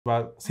বা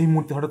সেই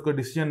মুহূর্তে হঠাৎ করে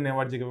ডিসিশন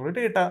নেওয়ার যে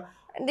ক্যাপাবিলিটি এটা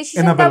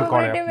ডিসিশন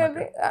ক্যাপাবিলিটি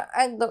মেবি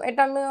একদম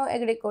এটা আমিও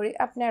এগ্রি করি।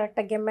 আপনি আর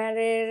একটা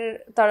গেমারের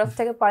তরফ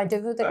থেকে পয়েন্ট অফ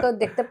ভিউ থেকেও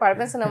দেখতে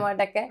পারবেন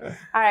সিনেমাটাকে,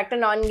 আর একটা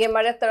নন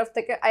গেমারের তরফ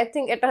থেকে আই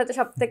থিঙ্ক এটা হচ্ছে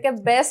সব থেকে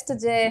বেস্ট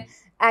যে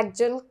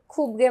একজন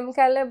খুব গেম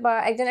খেলে বা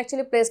একজন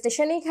অ্যাকচুয়ালি প্লে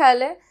স্টেশনই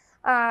খেলে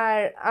আর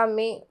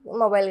আমি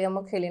মোবাইল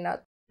গেমও খেলি না।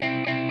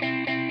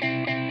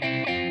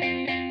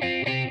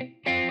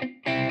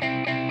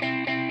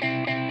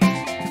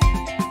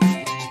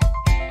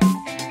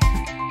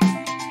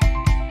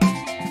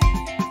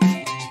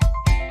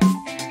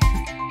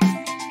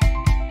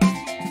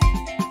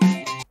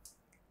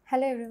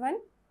 Hello everyone,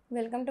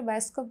 welcome to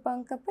bioscope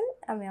ব্লমকাম্প।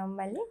 আমি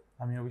অম্বালি,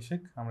 আমি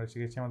অভিষেক। আমরা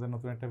শিখেছি আমাদের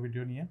নতুন একটা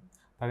ভিডিও নিয়ে।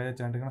 তাহলে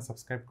চ্যানেলটাকে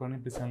সাবস্ক্রাইব করুন,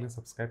 প্লিজ চ্যানেলকে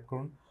সাবস্ক্রাইব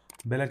করুন,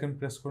 বেল আইকন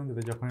প্রেস করুন,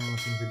 যাতে যখন আমরা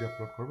নতুন ভিডিও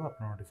আপলোড করবো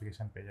আপনার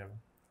নোটিফিকেশন পেয়ে যাবেন।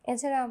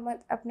 এছাড়া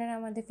আপনারা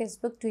আমাদের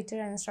ফেসবুক, টুইটার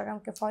আর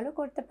ইনস্টাগ্রামকে ফলো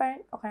করতে পারেন।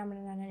 ওখানে আমরা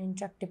নানান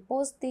ইন্টারাক্টিভ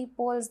পোস্ট দিই,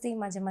 পোলস দিই,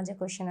 মাঝে মাঝে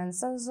কোয়েশ্চেন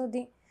আনসার্সও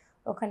দিই।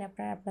 ওখানে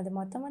আপনারা আপনাদের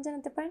মতামত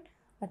জানাতে পারেন,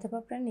 অথবা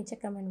আপনারা নিচে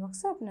কমেন্ট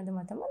বক্সে আপনাদের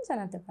মতামত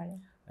জানাতে পারেন।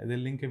 এদের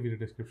লিঙ্কে ভিডিও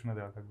ডেসক্রিপশনে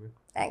দেওয়া থাকবে।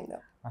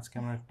 একদম। আজকে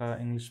আমরা একটা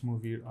ইংলিশ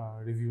মুভির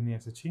রিভিউ নিয়ে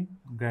এসেছি,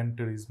 গ্র্যান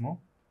টুরিজমো।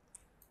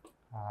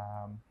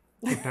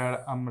 এটার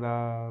আমরা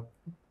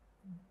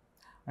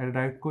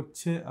ডাইরেক্ট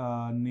করছে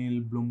নীল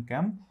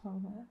ব্লমক্যাম্প,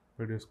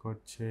 প্রডিউস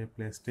করছে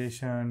প্লে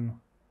স্টেশন।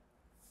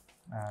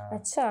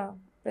 আচ্ছা,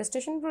 প্লে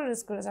স্টেশন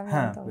প্রডিউস করেছে?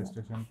 হ্যাঁ, প্লে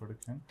স্টেশন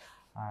প্রোডাকশন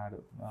আর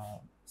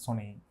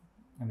সোনি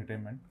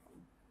এন্টারটেইনমেন্ট।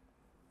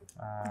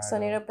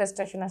 সোনির প্লে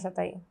স্টেশন আসা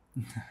তাই।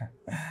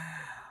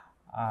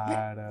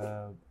 আর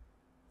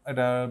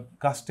এটা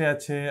কাস্টে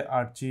আছে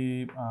আর্চি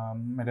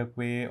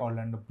ম্যাডেকওয়ে,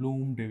 অরল্যান্ডো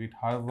ব্লুম, ডেভিড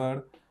হার্বার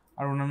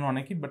আর অন্যান্য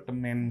অনেকেই, বাট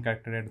মেন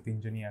ক্যারেক্টারের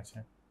তিনজনই আছে।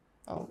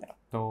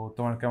 তো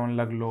তোমার কেমন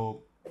লাগলো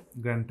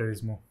গ্র্যান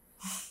টুরিজমো?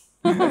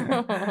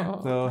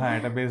 তো হ্যাঁ,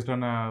 এটা বেসড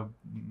অন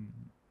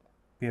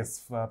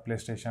প্লে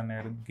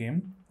স্টেশনের গেম।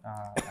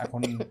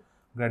 এখন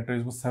গ্র্যান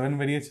টুরিজমো 7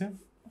 বেরিয়েছে,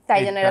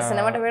 তাই জন্য এরা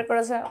সিনেমাটা বের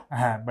করেছে।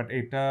 হ্যাঁ, বাট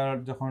এটা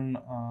যখন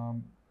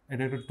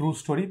এটা একটা true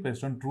story,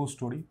 based own true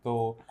story. তো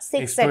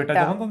এই স্টোরিটা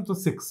যখন তো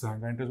 6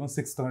 গ্র্যান টুরিজমো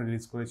 6 তখন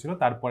রিলিজ করেছিল,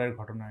 তারপরের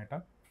ঘটনা এটা।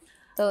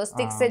 তো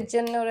 6 এর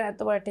জন্য ওরা এত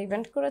বড় একটা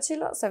ইভেন্ট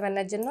করেছিল, 7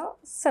 এর জন্য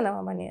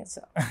সিনেমা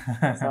বানিয়েছে।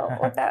 তো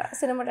ওটা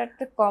সিনেমাটা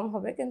একটু কম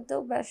হবে, কিন্তু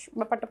বেশ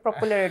ব্যাপারটা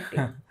পপুলারিটি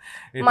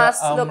মাস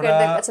লোকের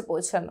কাছে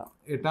পৌঁছানো।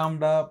 এটা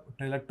আমরা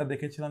ট্রেলারটা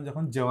দেখেছিলাম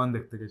যখন জওয়ান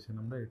দেখতে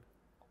গেছিলাম, রাইট?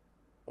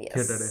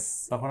 থিয়েটারে,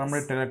 তখন আমরা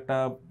ট্রেলারটা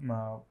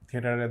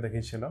থিয়েটারে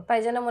দেখেছিলাম,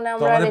 তাই জন্য মনে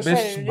আমরা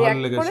বেশ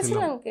রিঅ্যাক্ট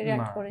করেছিলাম, কি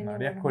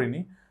রিঅ্যাক্ট করিনি,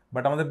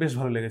 বাট আমাদের বেশ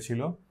ভালো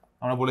লেগেছিল।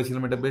 আমরা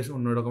বলেছিলাম এটা বেশ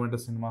অন্যরকম একটা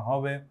সিনেমা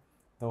হবে,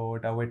 তো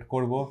এটা ওয়েট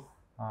করব।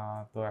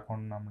 তো এখন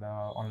আমরা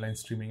অনলাইন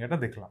স্ট্রিমিং এটা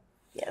দেখলাম।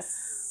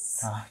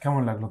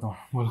 কেমন লাগলো তোমার,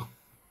 বলো?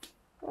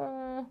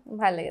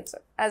 ভালো লেগেছে।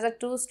 অ্যাজ আ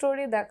ট্রু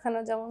স্টোরি দেখানো,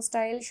 যেমন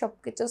স্টাইল,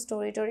 সবকিছু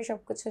স্টোরি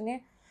সবকিছু নিয়ে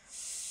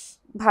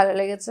ভালো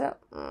লেগেছে।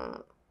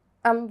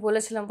 আমি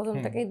বলেছিলাম প্রথম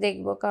থেকেই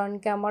দেখবো, কারণ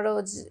কি আমারও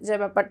যে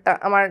ব্যাপারটা,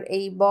 আমার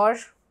এই বর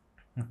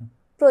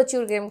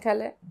প্রচুর গেম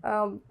খেলে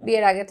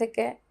বিয়ের আগে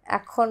থেকে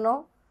এখনও,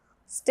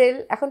 স্টিল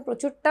এখন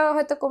প্রচুরটা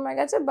হয়তো কমে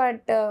গেছে, বাট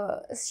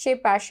সে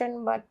প্যাশন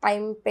বা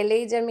টাইম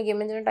পেলেই যে আমি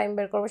গেমের জন্য টাইম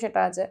বের করবো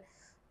সেটা আছে।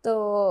 তো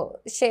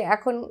সে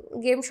এখন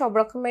গেম সব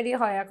রকমেরই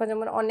হয়, এখন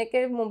যেমন অনেকে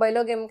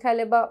মোবাইলেও গেম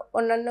খেলে বা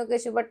অন্যান্য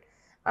কিছু, বাট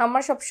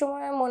আমার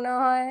সবসময় মনে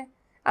হয়,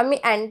 আমি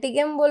অ্যান্টি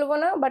গেম বলবো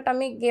না, বাট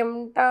আমি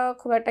গেমটা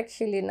খুব একটা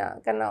খেলি না।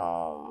 কেন,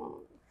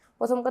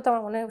 প্রথম কথা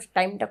আমার মনে হয়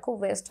টাইমটা খুব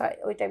ওয়েস্ট হয়,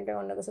 ওই টাইমটা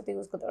অন্য কিছুতে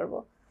ইউজ করতে পারবো।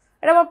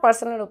 এটা আমার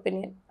পার্সোনাল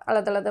ওপিনিয়ন,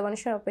 আলাদা আলাদা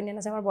মানুষের ওপিনিয়ন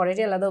আছে, আমার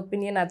বরেরই আলাদা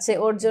ওপিনিয়ন আছে।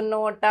 ওর জন্য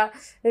ওটা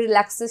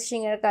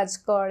রিল্যাক্সেশনের কাজ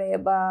করে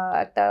বা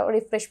একটা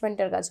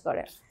রিফ্রেশমেন্টের কাজ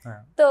করে।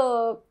 তো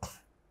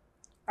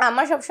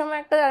আমার সবসময়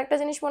আরেকটা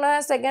জিনিস মনে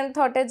হয় সেকেন্ড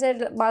থটে, যে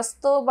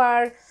বাস্তব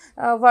আর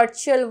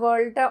ভার্চুয়াল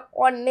ওয়ার্ল্ডটা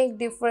অনেক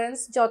ডিফারেন্স,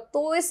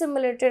 যতই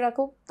সিমিলারিটি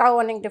রাখুক তাও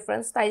অনেক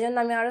ডিফারেন্স। তাই জন্য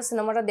আমি আরও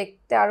সিনেমাটা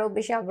দেখতে আরও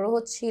বেশি আগ্রহ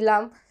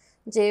ছিলাম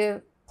যে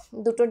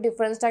দুটো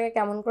ডিফারেন্সটাকে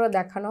কেমন করে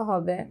দেখানো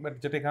হবে। বাট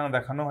যেটা এখানে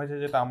দেখানো হয়েছে,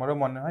 যেটা আমারও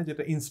মনে হয়,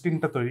 যেটা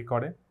ইনস্টিংক্টটা তৈরি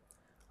করে।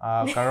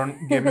 কারণ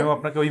গেমেও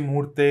আপনাকে ওই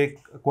মুহূর্তে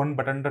কোন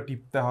বাটনটা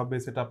টিপতে হবে,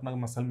 সেটা আপনার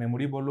মাসল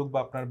মেমোরি বলুক বা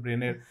আপনার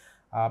ব্রেনের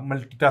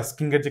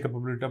মাল্টিটাস্কিংয়ের যে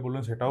ক্যাপাবিলিটিটা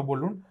বলুন, সেটাও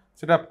বলুন,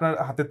 সেটা আপনার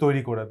হাতে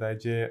তৈরি করে দেয়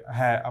যে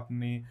হ্যাঁ,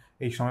 আপনি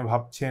এই সময়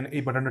ভাবছেন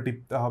এই বাটনটা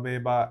টিপতে হবে,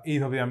 বা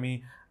এইভাবে আমি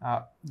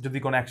যদি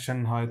কোনো অ্যাকশন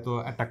হয় তো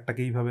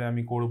অ্যাটাকটাকে এইভাবে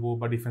আমি করব,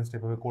 বা ডিফেন্সটা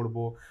এইভাবে করব।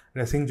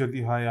 রেসিং যদি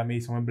হয় আমি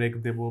এই সময় ব্রেক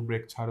দেবো,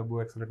 ব্রেক ছাড়বো,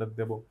 অ্যাক্সেলারেটর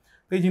দেবো।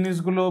 তো এই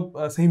জিনিসগুলো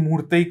সেই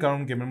মুহূর্তেই, কারণ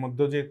গেমের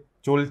মধ্যে যে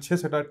চলছে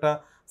সেটা একটা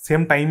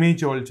সেম টাইমেই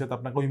চলছে, তো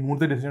আপনাকে ওই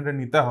মুহূর্তে ডিসিশনটা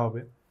নিতে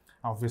হবে।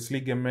 অবভিয়াসলি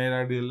গেমের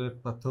আর রিয়েলের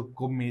পার্থক্য,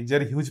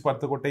 মেজর হিউজ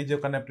পার্থক্যটাই যে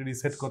ওখানে আপনি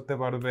রিসেট করতে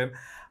পারবেন,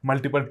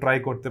 মাল্টিপল ট্রাই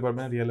করতে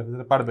পারবেন, রিয়েল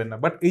লাইফে পারবেন না।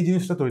 বাট এই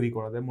জিনিসটা তৈরি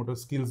করা যায়, মোটর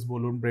স্কিলস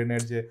বলুন,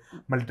 ব্রেনের যে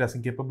মাল্টিটাস্কিং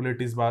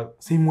ক্যাপাবিলিটিস বা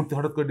সেই মুহূর্তে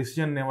হঠাৎ করে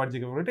ডিসিশন নেওয়ার যে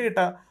ক্যাপাবিলিটি,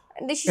 এটা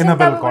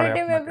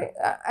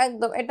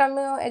একদম, এটা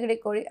আমিও এগ্রি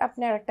করি।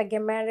 আপনি আর একটা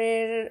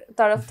গেমারের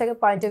তরফ থেকে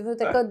পয়েন্ট অফ ভিউ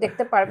থেকেও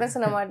দেখতে পারবেন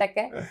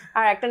সিনেমাটাকে,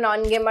 আর একটা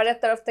নন গেমারের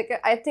তরফ থেকে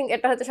আই থিঙ্ক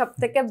এটা হচ্ছে সব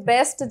থেকে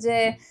বেস্ট যে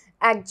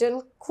একজন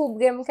খুব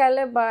গেম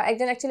খেলে বা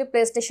একজন অ্যাকচুয়ালি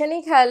প্লে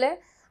স্টেশনই খেলে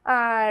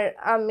আর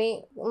আমি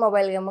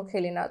মোবাইল গেমও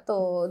খেলি না, তো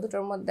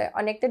দুটোর মধ্যে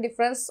অনেকটা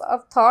ডিফারেন্স অফ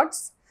থটস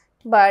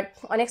বাট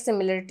অনেক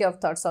সিমিলারিটি অফ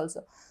থটস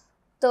অলসো।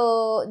 তো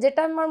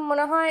যেটা আমার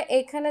মনে হয়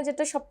এখানে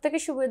যেটা সব থেকে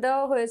সুবিধা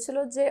হয়েছিল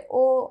যে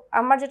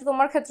আমার যেটা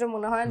তোমার ক্ষেত্রে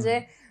মনে হয় যে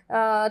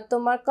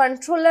তোমার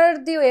কন্ট্রোলার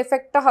দিয়ে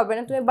এফেক্টটা হবে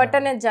না, তুমি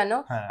বাটনের জানো।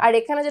 আর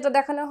এখানে যেটা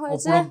দেখানো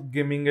হয়েছে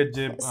গেমিং এর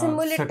যে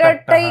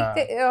সিমুলেটরটাই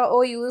ও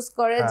ইউজ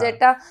করে,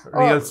 যেটা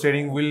real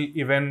steering wheel,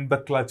 even the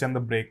clutch and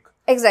the break.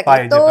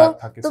 Exactly, তো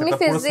তুমি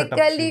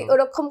ফিজিক্যালি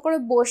ওরকম করে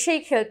বসেই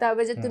খেলতে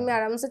হবে যে তুমি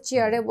আরামসে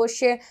চেয়ারে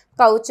বসে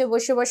কাউচে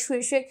বসে বা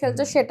শুয়ে শুয়ে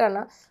খেলছো, সেটা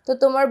না। তো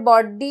তোমার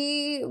বডি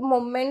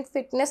মুভমেন্ট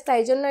ফিটনেস,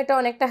 তাই জন্য এটা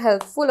অনেকটা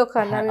হেল্পফুল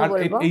ওখানে আমি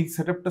বলবো। এই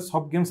সেটআপটা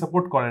সব গেম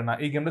সাপোর্ট করে না,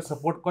 এই গেমটা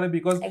সাপোর্ট করে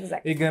বিকজ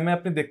এই গেমে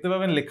আপনি দেখতে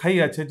পাবেন লেখাই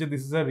আছে যে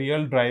this is a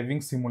real driving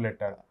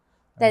simulator.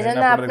 তাই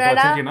জন্য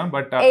আপনারা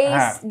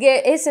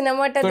এই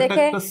সিনেমাটা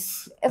দেখে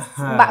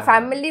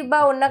ফ্যামিলি বা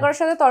অন্য কারোর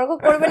সাথে তর্ক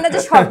করবেন না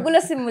যে সবগুলো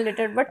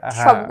সিমুলেটর, বাট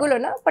সবগুলো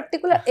না,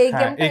 পার্টিকুলার এই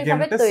গেমটা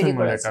এইভাবে তৈরি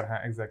করেছে।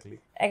 হ্যাঁ এক্স্যাক্টলি।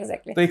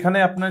 তো এখানে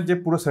আপনার যে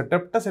পুরো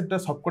সেটআপটা, সেটা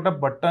সবকটা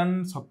বাটন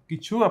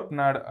সবকিছু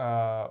আপনার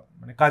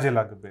মানে কাজে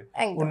লাগবে।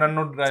 অন্যান্য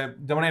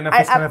যেমন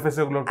এনএফএস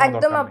এগুলোর কোনো দরকার নেই।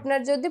 একদম আপনার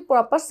যদি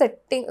প্রপার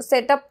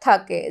সেটআপ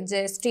থাকে যে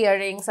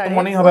স্টিয়ারিং সাইড,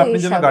 মনেই হবে আপনি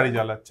যেন গাড়ি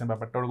চালাচ্ছেন,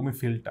 ব্যাপারটা ওরকমই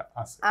ফিলটা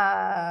আসে।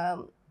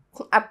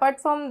 অ্যাপার্ট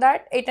ফ্রম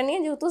দ্যাট, এটা নিয়ে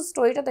যেহেতু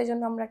স্টোরিটা, তাই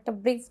জন্য আমরা একটা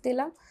ব্রিফ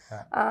দিলাম।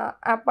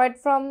 অ্যাপার্ট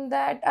ফ্রম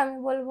দ্যাট আমি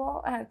বলবো,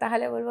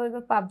 তাহলে বলবো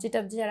পাবজি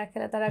টাবজি যারা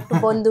খেলে তারা একটু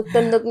বন্দুক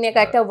টন্দুক নিয়ে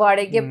একটা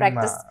ওয়ারে গিয়ে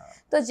প্র্যাকটিস।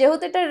 তো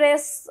যেহেতু এটা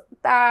রেস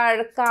তার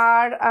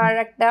কার আর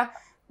একটা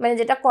মানে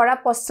যেটা করা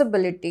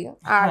পসিবিলিটি,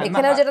 আর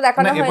এখানেও যেটা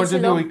দেখানো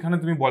হয়েছিল, যদি ওইখানে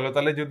তুমি বলো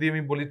তাহলে যদি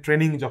আমি বলি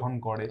ট্রেনিং যখন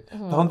করে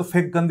তখন তো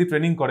ফেক গান দিয়ে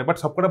ট্রেনিং করে, বাট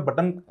সবকটা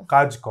বাটন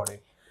কাজ করে।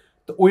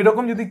 তো ওই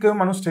রকম যদি কেউ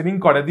মানুষ ট্রেনিং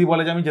করে দিয়ে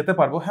বলে যে আমি যেতে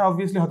পারবো, হ্যাঁ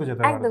অবভিয়াসলি হতে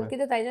যেতে পারবে একদম।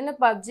 কিন্তু তাই জন্য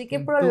পাবজি কে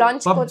পুরো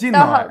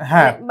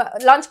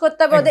লঞ্চ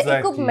করতে হবে ওদের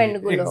ইকুইপমেন্ট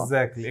গুলো।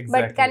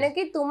 বাট কেন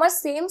কি তোমার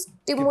সেম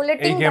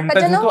স্টিমুলেটিং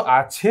ব্যাপারটা যেহেতু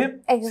আছে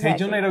সেই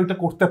জন্য এরা ওটা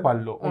করতে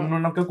পারলো,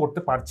 অন্য কেউ করতে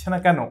পারছে না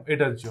কেন,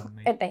 এটার জন্য।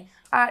 এটাই।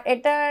 আর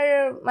এটার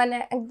মানে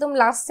একদম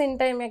লাস্ট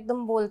সিনটা আমি একদম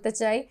বলতে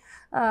চাই,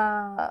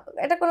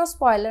 এটা কোনো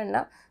স্পয়লার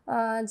না,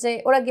 যে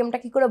ওরা গেমটা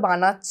কি করে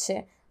বানাচ্ছে,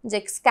 যে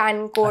স্ক্যান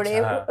করে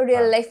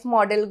রিয়েল লাইফ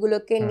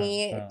মডেলগুলোকে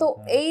নিয়ে। তো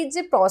এই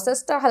যে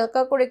প্রসেসটা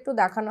হালকা করে একটু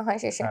দেখানো হয়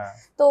শেষে।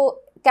 তো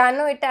কেন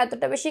এটা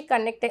এতটা বেশি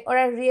কানেক্টেড,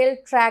 ওরা রিয়েল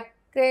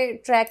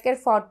ট্র্যাকের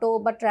ফটো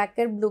বা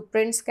ট্র্যাকের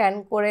ব্লুপ্রিন্ট স্ক্যান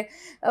করে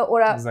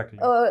ওরা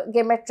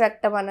গেমের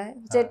ট্র্যাকটা বানায়,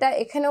 যেটা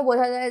এখানেও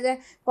বোঝা যায় যে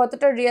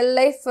কতটা রিয়েল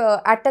লাইফ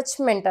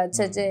অ্যাটাচমেন্ট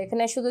আছে, যে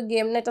এখানে শুধু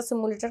গেম না, এটা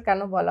সিমুলেটর কেন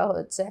বলা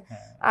হচ্ছে।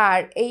 আর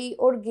এই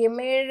ওর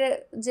গেমের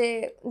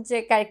যে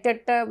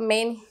ক্যারেক্টারটা,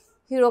 মেইন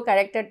হিরো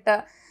ক্যারেক্টারটা,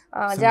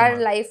 যার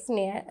লাইফ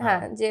নিয়ে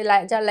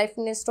যার লাইফ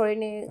নিয়ে স্টোরি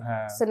নিয়ে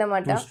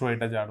সিনেমাটা,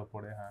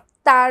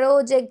 তারও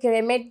যে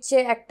গেমের যে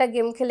একটা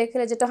গেম খেলে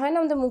খেলে যেটা হয় না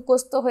আমাদের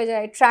মুখস্থ হয়ে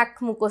যায়, ট্র্যাক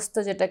মুখস্থ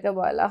যেটাকে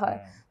বলা হয়,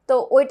 তো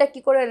ওইটা কি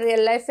করে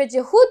রিয়েল লাইফে,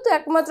 যেহেতু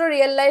একমাত্র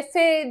রিয়েল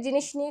লাইফে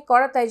জিনিস নিয়ে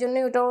করা, তাই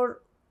জন্যই ওটা ওর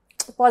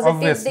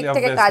পজিটিভ দিক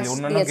থেকে কাজ দিয়েছে।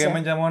 অন্যান্য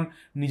গেমে যেমন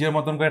নিজের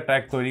মতন করে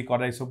ট্র্যাক তৈরি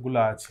করা এইসবগুলো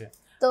আছে,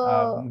 তো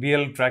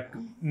রিয়েল ট্র্যাক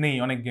নেই,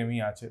 অনেক গেমই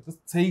আছে, তো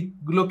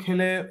সেইগুলো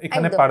খেলে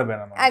এখানে পারবে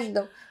না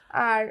একদম।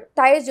 আর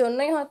তাই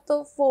জন্যই হয়তো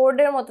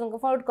ফোর্ডের মতন,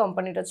 ফোর্ড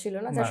কোম্পানিটা ছিল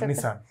না যার সাথে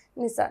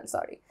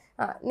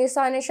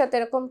নিসানের সাথে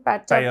এরকম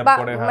বা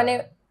মানে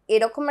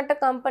এরকম একটা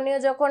কোম্পানিও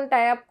যখন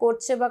টাই আপ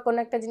করছে বা কোনো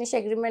একটা জিনিস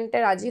এগ্রিমেন্টে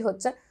রাজি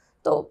হচ্ছে,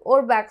 তো ওর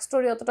ব্যাক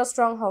স্টোরি অতটা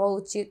স্ট্রং হওয়া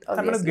উচিত।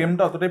 মানে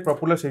গেমটা অতটাই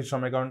পপুলার সেই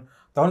সময়, কারণ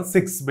তখন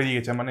 6 বেরিয়ে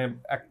গেছে, মানে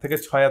 1 থেকে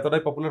 6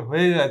 এতটাই পপুলার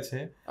হয়ে গেছে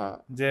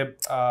যে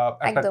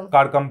একটা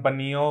কার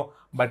কোম্পানিও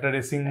বা একটা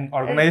রেসিং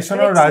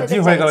অর্গানাইজেশনও রাজি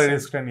হয়ে গেল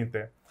রিস্কটা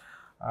নিতে।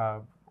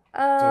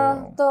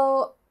 তো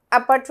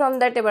অ্যাপার্ট ফ্রম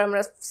দ্যাট এবার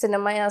আমরা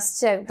সিনেমায়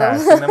আসছি একদম।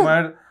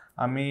 সিনেমার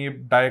আমি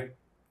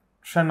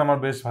ডাইরেকশন আমার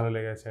বেশ ভালো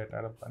লেগেছে, এটা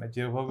মানে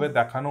যেভাবে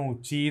দেখানো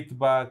উচিত,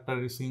 বা একটা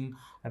রেসিং,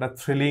 একটা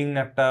থ্রিলিং,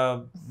 একটা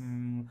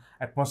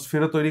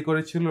অ্যাটমসফিয়ারও তৈরি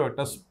করেছিল,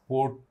 একটা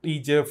স্পোর্টি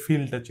যে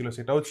ফিলটা ছিল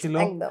সেটাও ছিল,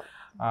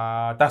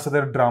 তার সাথে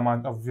ড্রামা,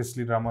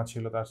 অবভিয়াসলি ড্রামা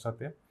ছিল তার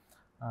সাথে।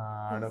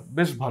 আর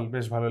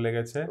বেশ ভালো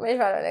লেগেছে।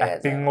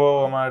 অ্যাক্টিংও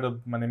আমার,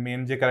 মানে মেন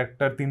যে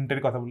ক্যারেক্টার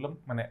তিনটের কথা বললাম,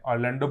 মানে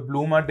অরল্যান্ডো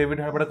ব্লুম আর ডেভিড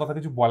হার্বারের কথা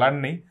কিছু বলার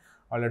নেই।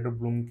 অরল্যান্ডো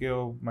ব্লুমকেও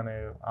মানে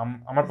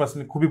আমার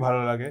পার্সোনালি খুবই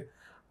ভালো লাগে।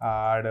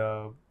 আর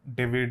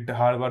ডেভিড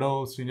হার্বারও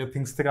স্ট্রেঞ্জার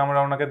থিংস থেকে আমরা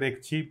ওনাকে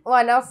দেখছি,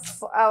 one of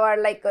our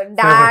like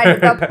dad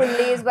বা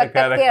পুলিশ বা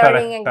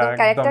কেয়ারিং একদম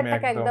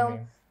ক্যারেক্টারটাকে একদম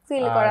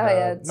ফিল করা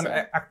হয়ে যাচ্ছে। মানে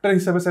অ্যাক্টর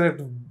হিসেবে স্যার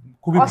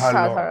খুবই ভালো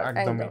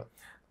একদম।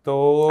 তো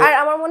আর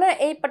আমার মনে হয়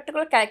এই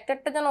পার্টিকুলার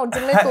ক্যারেক্টারটা যেন ওর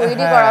জন্যই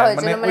তৈরি করা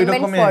হয়েছে, মানে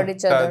মেন্ট ফর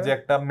ইচ আদার, যে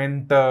একটা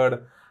মেন্টর,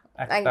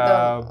 একটা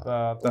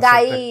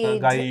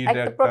গাইড,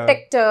 একটা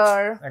প্রোটেক্টর,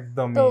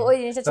 একদম। তো ওই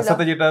জিনিসটা ছিল, তার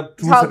সাথে যেটা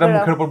ট্রু সেটা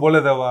মুখের উপর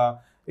বলে দেওয়া,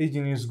 এই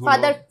জিনিসগুলো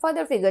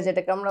ফাদার ফিগার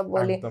যেটাকে আমরা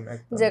বলি,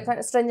 যেখানে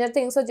স্ট্রেঞ্জার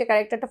থিংসের যে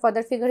ক্যারেক্টারটা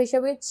ফাদার ফিগার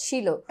হিসেবে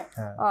ছিল,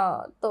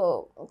 তো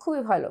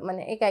খুবই ভালো,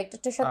 মানে এই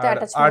ক্যারেক্টারটার সাথে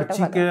অ্যাটাচমেন্টটা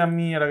ভালো। আর্চিকে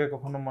আমি এর আগে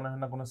কখনো মনে হয়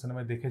না কোনো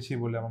সিনেমায় দেখেছি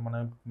বলে, আমার মনে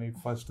হয় আমি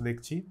ফার্স্ট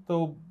দেখছি, তো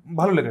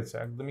ভালো লেগেছে,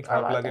 একদমই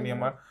খারাপ লাগেনি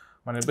আমার,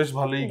 মানে বেশ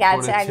ভালোই গেছে,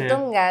 করেছে।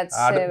 একদম আর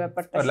গেছে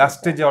ব্যাপারটা।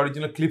 লাস্টে যে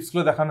অরিজিনাল ক্লিপস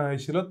গুলো দেখানো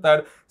হয়েছিল তার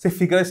সেই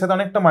ফিগারের সাথে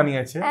অনেকটা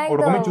মানিয়েছে, একদম।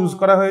 ওরকমই চুজ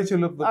করা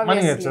হয়েছিল,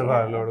 মানিয়েছে Obviously,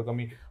 ভালো, হ্যাঁ।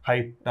 ওরকমই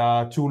হাইটটা,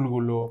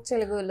 চুলগুলো,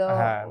 চুলগুলো,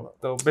 হ্যাঁ,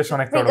 তো বেশ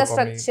অনেকটা ফিগার ওরকমই।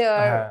 স্ট্রাকচার,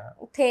 হ্যাঁ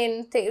থিন,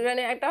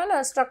 মানে একটা না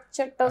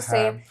স্ট্রাকচারটাও হ্যাঁ,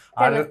 সেম।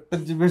 আর একটা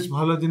যে বেশ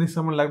ভালো জিনিস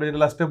আমার লাগলো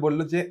যেটা লাস্টে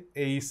বললো যে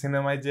এই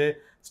সিনেমায় যে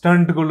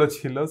স্টান্ট গুলো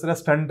ছিল সেটা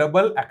স্টান্ট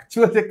ডাবল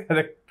অ্যাকচুয়াল যে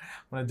ক্যারেক্টার,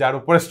 মানে যার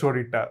উপরে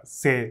স্টোরিটা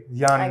সে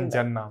ইয়ান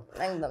যার নাম,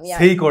 একদম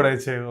সেই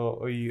করেছে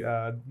ওই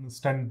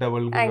স্টান্ট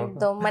ডাবল গুলো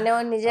একদম, মানে ও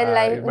নিজের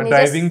লাইফ,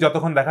 ড্রাইভিং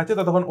যতক্ষণ দেখাচ্ছে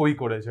ততক্ষণ ওই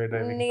করেছে ওই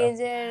ড্রাইভিংটা,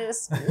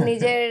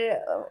 নিজের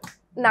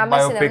নামে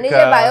সিনেমা,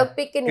 নিজের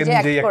বায়োপিকে নিজে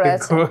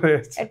অ্যাক্ট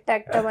করেছে। এটা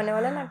একটা মানে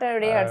বলে না একটা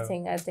রেয়ার থিং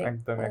আই থিংক।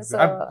 একদম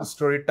আর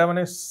স্টোরিটা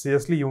মানে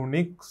সিরিয়াসলি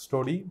ইউনিক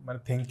স্টোরি, মানে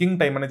থিংকিং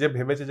টাইম, মানে যে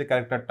ভেবেছে যে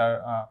ক্যারেক্টারটা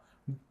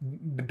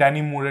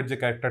ড্যানি মুরের যে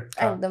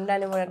ক্যারেক্টারটা, একদম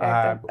ড্যানি মুরের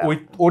ক্যারেক্টারটা,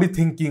 ওরই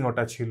থিংকিং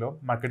ওটা ছিল,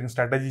 মার্কেটিং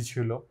স্ট্র্যাটেজি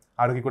ছিল,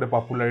 আরো কি করে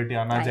পপুলারিটি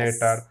আনা যায়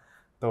এটার।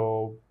 তো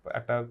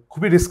একটা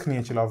খুবই রিস্ক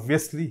নিয়েছিল,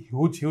 অবভিয়াসলি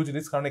হিউজ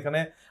রিস্ক, কারণ এখানে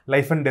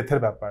লাইফ এন্ড ডেথের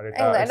ব্যাপার,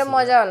 এটা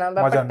মজাও না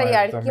ব্যাপারটা,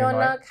 আর কিও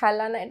না,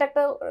 খেলা না, এটা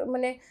একটা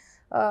মানে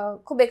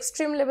খুব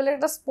এক্সট্রিম লেভেলের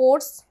একটা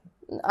স্পোর্টস।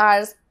 আর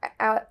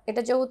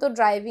এটা যেহেতু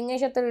ড্রাইভিং এর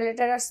সাথে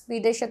রিলেটেড আর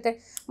স্পিডের সাথে,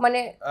 মানে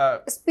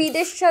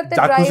স্পিডের সাথে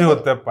ড্রাইভিং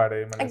হতে পারে,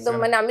 একদম,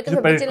 মানে আমি তো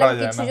ভেবেছিলাম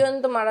কিছু জন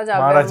তো মারা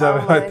যাবে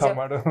হয়তো,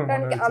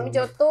 কারণ কি আমি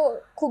যত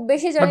খুব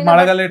বেশি জানি না,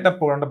 মারা গেলে এটা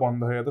প্রোগ্রামটা বন্ধ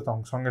হয়ে যেত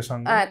সঙ্গে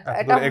সঙ্গে,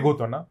 এটা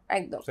এগোতো না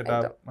একদম সেটা,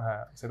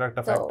 হ্যাঁ সেটা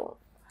একটা ফ্যাক্ট।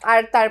 আর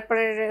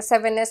তারপরে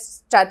 7S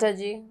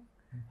স্ট্র্যাটেজি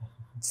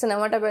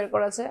সিনেমাটা বের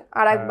করেছে,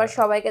 আর একবার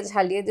সবাইকে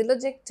ঝালিয়ে দিল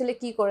যে অ্যাকচুয়ালি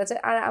কি করেছে,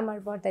 আর আমার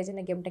বর তাই জন্য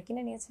গেমটা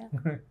কিনে নিয়েছে।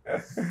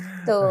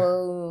 তো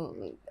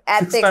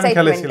এত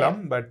এক্সাইটমেন্ট ছিলাম,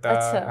 বাট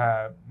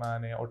হ্যাঁ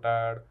মানে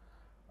ওটার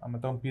আমার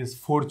তখন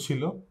PS4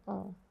 ছিল,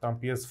 তখন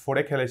PS4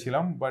 এ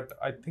খেলেছিলাম, বাট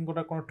আই থিংক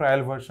ওটা কোনো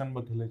ট্রায়াল ভার্সন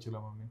বা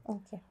খেলেছিলাম আমি,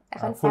 ওকে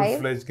এখন ফুল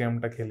ফ্লেজ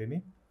গেমটা খেলিনি।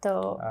 তো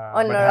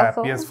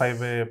অন্যরকম PS5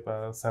 এ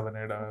 7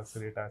 এর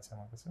সিরিজটা আছে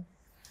আমার কাছে।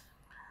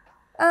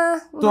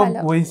 তো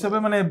ওই হিসাবে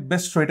মানে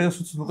বেস্ট স্টোরিটাকে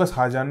সুন্দর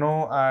সাজানো,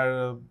 আর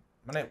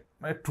মানে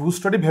মানে ট্রু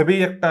স্টোরি ভেবেই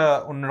একটা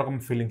অন্যরকম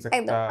ফিলিংস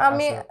একটা।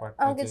 আমি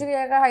কিছু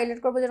জায়গা হাইলাইট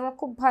করবো যেটা আমার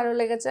খুব ভালো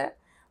লেগেছে,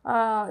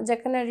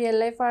 যেখানে রিয়েল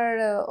লাইফ আর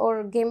ওর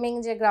গেমিং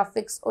যে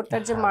গ্রাফিক্স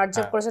ওটার যে মার্জ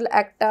আপ করেছিল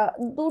একটা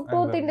দুটো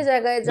তিনটে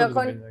জায়গায়,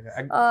 যখন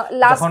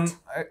লাস্ট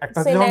একটা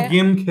যখন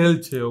গেম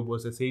খেলছে ও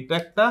বসে সেইটা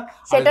একটা,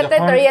 সেটাতে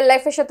রিয়েল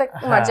লাইফের সাথে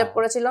মার্জ আপ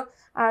করেছিল,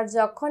 আর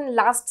যখন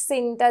লাস্ট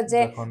সিনটা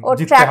যে ও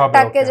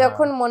ট্র্যাকটাকে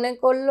যখন মনে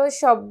করলো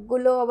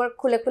সবগুলো আবার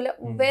খুলে খুলে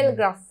ওয়েল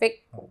গ্রাফিক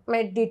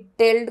মানে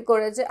ডিটেইলড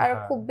করেছে, আর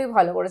খুবই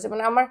ভালো করেছে,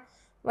 মানে আমার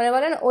মানে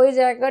বলেন ওই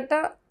জায়গাটা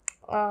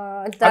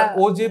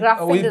ও যে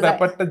ওই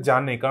ব্যাপারটা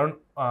জানে, কারণ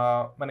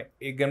মানে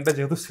এই গেমটা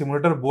যেহেতু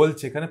সিমুলেটর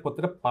বলছে, এখানে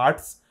প্রত্যেকটা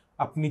পার্টস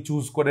আপনি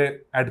চুজ করে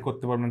অ্যাড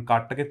করতে পারবেন,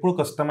 কারটাকে পুরো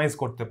কাস্টমাইজ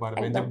করতে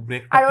পারবেন, যে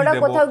ব্রেকটা কি দেব, আর ওরা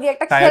কোথাও গিয়ে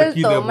একটা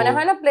খেলতো, মানে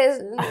হয় না প্লে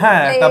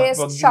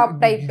শপ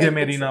টাইপের গেম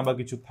এরিনা বা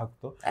কিছু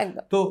থাকতো,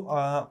 তো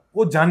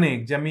ও জানে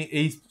যে আমি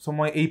এই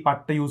সময় এই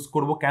পার্টটা ইউজ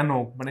করব কেন,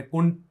 মানে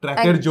কোন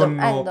ট্র্যাকের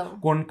জন্য,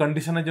 কোন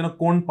কন্ডিশনের জন্য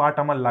কোন পার্ট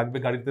আমার লাগবে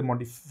গাড়িতে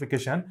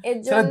মডিফিকেশন,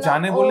 সেটা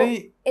জানে বলেই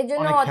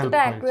এজন্য অতটা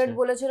অ্যাকুরেট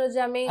বলেছিল যে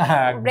আমি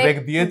ব্রেক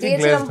দিয়েছি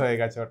গ্লেজড হয়ে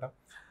গেছে ওটা।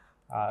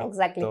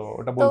 এক্স্যাক্টলি,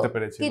 ওটা বলতে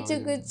পেরেছি। কিছু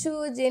কিছু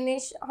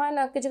জিনিস হয়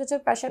না, কিছু কিছু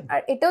প্যাশন, আর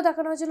এটাও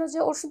দেখানো হয়েছিল যে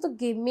ওর শুধু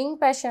গেমিং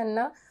প্যাশন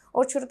না,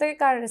 ওর ছোট থেকে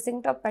কার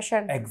রেসিংটা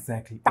প্যাশন,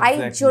 এক্স্যাক্টলি তাই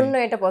জন্য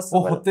এটা পসিবল। ও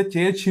হতে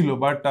চেয়েছিল,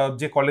 বাট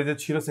যে কলেজে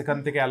ছিল সেখান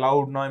থেকে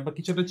অ্যালাউড নয় বা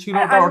কিছুটা ছিল,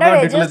 ওটা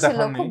ডিটেইলে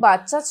দেখানো, খুব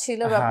বাচ্চা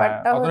ছিল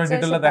ব্যাপারটা, ওটা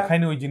ডিটেইলে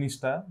দেখায়নি ওই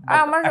জিনিসটা,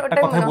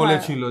 একটা কথা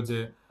বলেছিল যে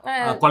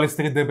কলেজ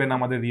থেকে দেবেন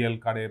আমাদের রিয়েল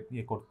কারে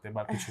ইয়ে করতে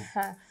বা কিছু।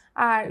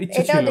 আর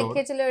এটাও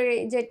দেখিয়েছিল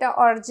যেটা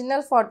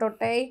অরিজিনাল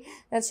ফটোটাই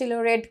ছিল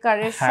রেড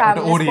কারের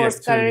সামনে, স্পোর্টস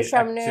কারের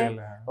সামনে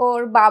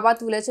ওর বাবা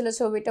তুলেছিল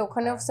ছবিটা,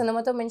 ওখানে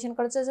সিনেমাতেও মেনশন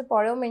করেছে, যে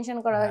পরেও মেনশন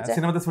করা হয়েছে,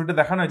 সিনেমাতে ছবিটা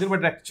দেখানো হয়েছিল,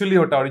 বাট অ্যাকচুয়ালি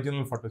ওটা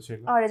অরিজিনাল ফটো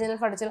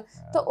ছিল।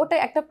 তো ওটা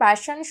একটা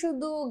প্যাশন,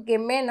 শুধু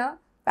গেমে না,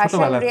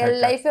 প্যাশন রিয়েল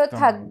লাইফেও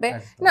থাকবে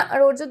না। আর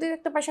ওর যদি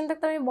একটা প্যাশন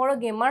থাকতো আমি বড়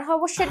গেমার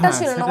হব, সেটা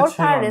ছিল না, ওর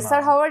কার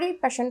রেসার হওয়ারই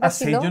প্যাশনটা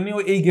ছিল, সেই জন্যই ও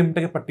এই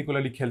গেমটাকে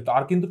পার্টিকুলারলি খেলতো।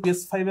 আর কিন্তু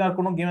PS5 এ আর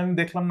কোনো গেম আমি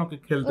দেখলাম না ওকে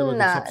খেলতে,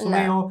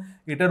 সবসময় ও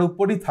এটার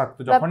উপরই থাকতো,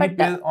 যখনই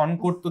প্লে অন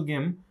করতো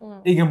গেম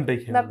এই গেমটাই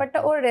খেলতো। ব্যাপারটা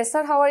ওর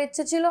রেসার হওয়ার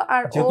ইচ্ছে ছিল,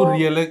 আর ও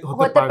রিয়েলে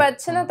হতে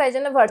পারছে না, তাই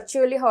জন্য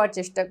ভার্চুয়ালি হওয়ার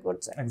চেষ্টা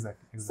করছে।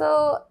 সো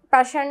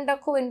প্যাশনটা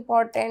খুব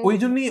ইম্পর্টেন্ট, ওই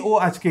জন্যই ও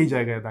আজকে এই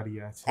জায়গায়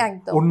দাঁড়িয়ে আছে,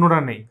 অন্যরা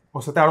নেই।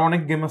 ওর সাথে আরো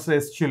অনেক গেমার্স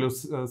এসেছিল,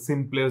 সিম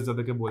প্লেয়ার্স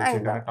যাদেরকে বলছে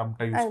এখানে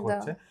টার্মটা ইউজ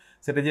করছে,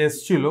 সেটা যে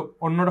এসেছিল,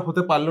 অন্যরা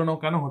হতে পারলো না,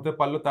 কেন হতে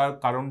পারলো তার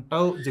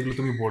কারণটাও যেগুলো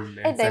তুমি বললে,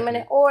 এটাই মানে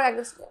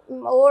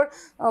ওর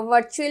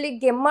ভার্চুয়ালি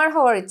গেমার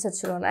হওয়ার ইচ্ছা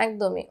ছিল না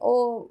একদমই। ও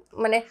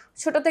মানে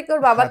ছোট থেকে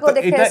ওর বাবাকেও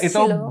দেখে এসেছিল,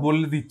 এটাও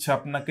বলে দিচ্ছে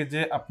আপনাকে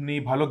যে আপনি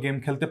ভালো গেম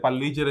খেলতে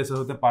পারলেই যে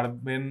রেসার হতে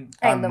পারবেন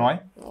তা নয়,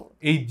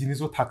 এই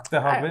জিনিসও থাকতে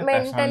হবে।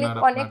 মেন্টালি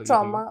অনেক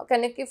ট্রমা,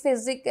 কেন কি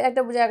ফিজিক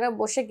একটা জায়গায়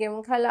বসে গেম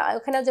খেলা,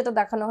 ওখানে যেটা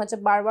দেখানো হয়েছে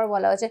বারবার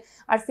বলা হয়েছে,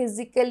 আর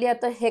ফিজিক্যালি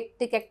এত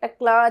হেকটিক, একটা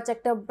ক্লাচ,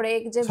 একটা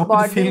ব্রেক, যে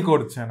বডি ফিল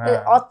করছে না,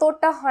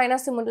 অতটা হয় না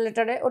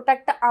সিমুলেটরে, ওটা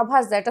একটা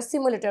আভাস দেয়, এটা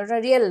সিমুলেটর, ওটা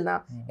রিয়েল না।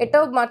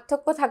 এটাও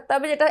পার্থক্য থাকতে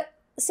হবে, যেটা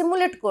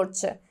সিমুলেট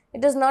করছে,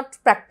 it is not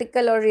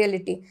practical or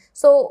reality.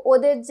 So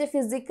ওদের যে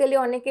ফিজিক্যালি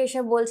অনেকে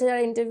এসে বলছে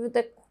যারা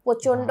ইন্টারভিউতে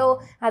প্রচন্ড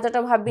এতটা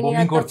ভাবিনি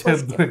বমি করছে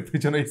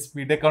পিছনে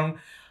স্পিডে, কারণ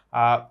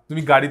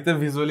তুমি গাড়িতে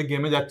ভিজুয়ালি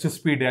গেমে যাচ্ছে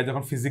স্পিডে, আর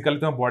যখন ফিজিক্যালি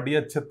তোমার বডি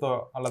যাচ্ছে তো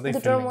আলাদাই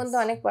দুটোর মধ্যে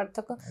অনেক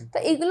পার্থক্য। তো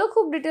এগুলো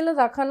খুব ডিটেলে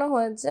দেখানো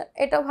হয়েছে,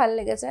 এটাও ভালো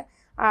লেগেছে।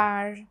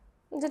 আর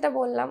যেটা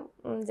বললাম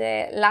যে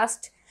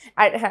লাস্ট,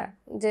 আর হ্যাঁ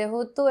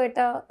যেহেতু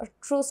এটা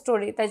ট্রু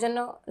স্টোরি তাই জন্য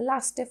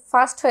লাস্টে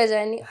ফার্স্ট হয়ে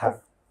যায়নি,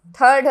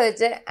 থার্ড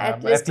হয়েছে at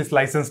least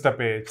লাইসেন্সটা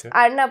পেয়েছে।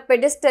 আর না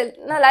পেডেস্টাল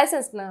না,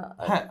 লাইসেন্স না,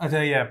 হ্যাঁ আচ্ছা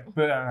ইয়া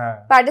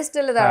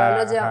পেডেস্টালে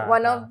দাঁড়ালো যে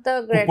ওয়ান অফ দ্য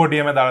গ্রেট,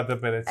 পোডিয়ামে দাঁড়াতে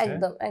পেরেছে।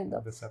 একদম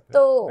একদম।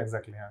 তো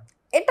এক্স্যাক্টলি হ্যাঁ,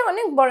 এটা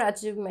অনেক বড়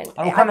অ্যাচিভমেন্ট।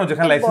 আর ওখানে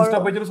যেখানে লাইসেন্সটা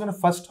পেয়েছিল সেখানে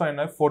ফার্স্ট হয়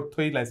না, ফোর্থ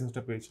হয়েই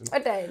লাইসেন্সটা পেয়েছিল।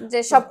 এটাই যে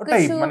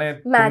সবকিছু মানে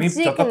তুমি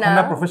যতক্ষণ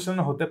না প্রফেশনাল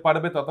হতে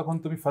পারবে ততক্ষণ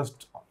তুমি ফার্স্ট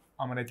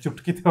মানে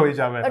চুটকিতে হয়ে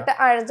যাবে না। ওটা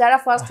আর যারা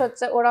ফার্স্ট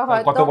হচ্ছে ওরা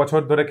হয়তো কত বছর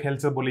ধরে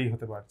খেলছে বলেই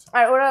হতে পারছে,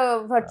 আর ওরা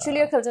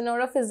ভার্চুয়ালিও খেলছে না,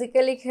 ওরা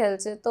ফিজিক্যালি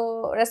খেলছে। তো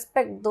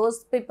রেসপেক্ট দোজ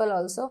পিপল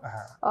অলসো।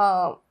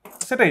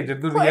 সেটাই যে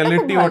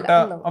রিয়েলিটি, ওটা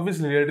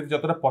অবভিয়াসলি রিয়েলিটি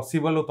যতটা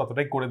পসিবল ও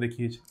ততটাই করে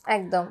দেখিয়েছে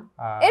একদম।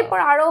 এরপর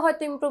আরো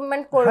হয়তো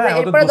ইমপ্রুভমেন্ট করবে।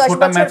 এরপর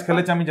 10টা ম্যাচ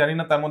খেলেছে আমি জানি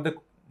না, তার মধ্যে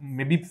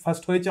মেবি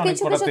ফার্স্ট হয়েছে অনেক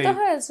করাতেই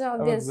হয়েছে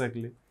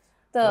এক্স্যাক্টলি।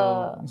 তো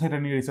সেটা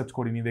নিয়ে রিসার্চ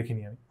করিনি,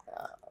 দেখিনি আমি।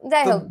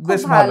 যাই হোক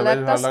বেশ ভালো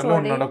লাগলো,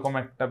 অন্যরকম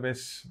একটা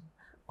বেশ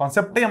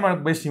কনসেপ্টটাই আমার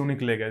বেশ ইউনিক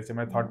লেগেছে।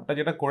 মানে থটটা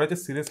যেটা করেছে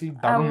সিরিয়াসলি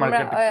দারুণ।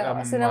 মার্কেটিং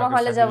সিনেমা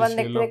হলে যাওয়ার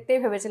দেখতেই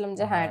ভেবেছিলাম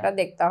যে হ্যাঁ এটা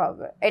দেখতে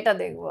হবে, এটা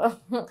দেখবো।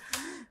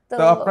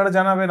 তো আপনারা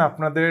জানাবেন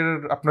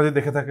আপনাদের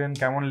দেখে থাকেন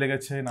কেমন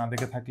লেগেছে, না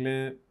দেখে থাকলে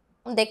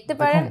দেখতে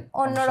পারেন,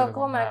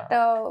 অন্যরকম একটা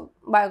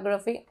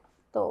বায়োগ্রাফি,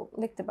 তো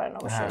দেখতে পারেন,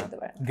 অবশ্যই দেখতে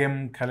পারেন। গেম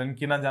খেলেন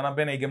কিনা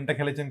জানাবেন, এই গেমটা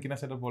খেলেছেন কিনা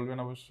সেটা বলবেন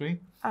অবশ্যই।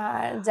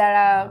 আর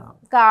যারা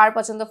কার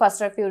পছন্দ, ফাস্ট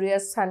আর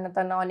ফিউরিয়াস,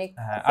 হান্নাতানা অনেক।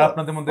 আর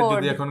আপনাদের মধ্যে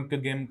যদি এখন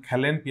গেম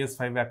খেলেন,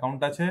 PS5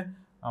 অ্যাকাউন্ট আছে,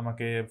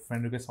 আমাকে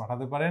ফ্রেন্ড রিকোয়েস্ট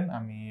পাঠাতে পারেন।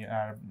 আমি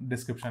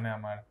ডেসক্রিপশনে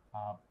আমার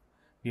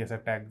PS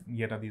ট্যাগ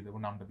ইয়েটা দিয়ে দেবো,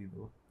 নামটা দিয়ে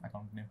দেবো,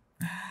 অ্যাকাউন্ট নেম।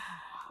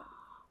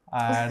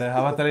 আর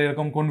আবার তাহলে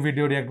এরকম কোন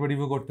ভিডিও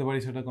রিভিউ করতে পারি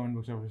সেটা কমেন্ট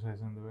বক্সে অবশ্যই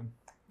সাজেশন দেবেন।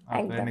 আর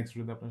নেক্সট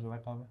ভিডিওতে আপনার সাথে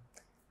দেখা হবে।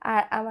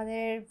 আর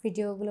আমাদের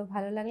ভিডিওগুলো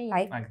ভালো লাগলে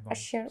লাইক আর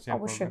শেয়ার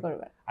অবশ্যই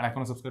করবেন। আর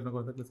এখনো সাবস্ক্রাইব না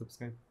করে থাকলে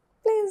সাবস্ক্রাইব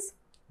প্লিজ।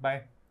 Bye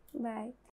bye.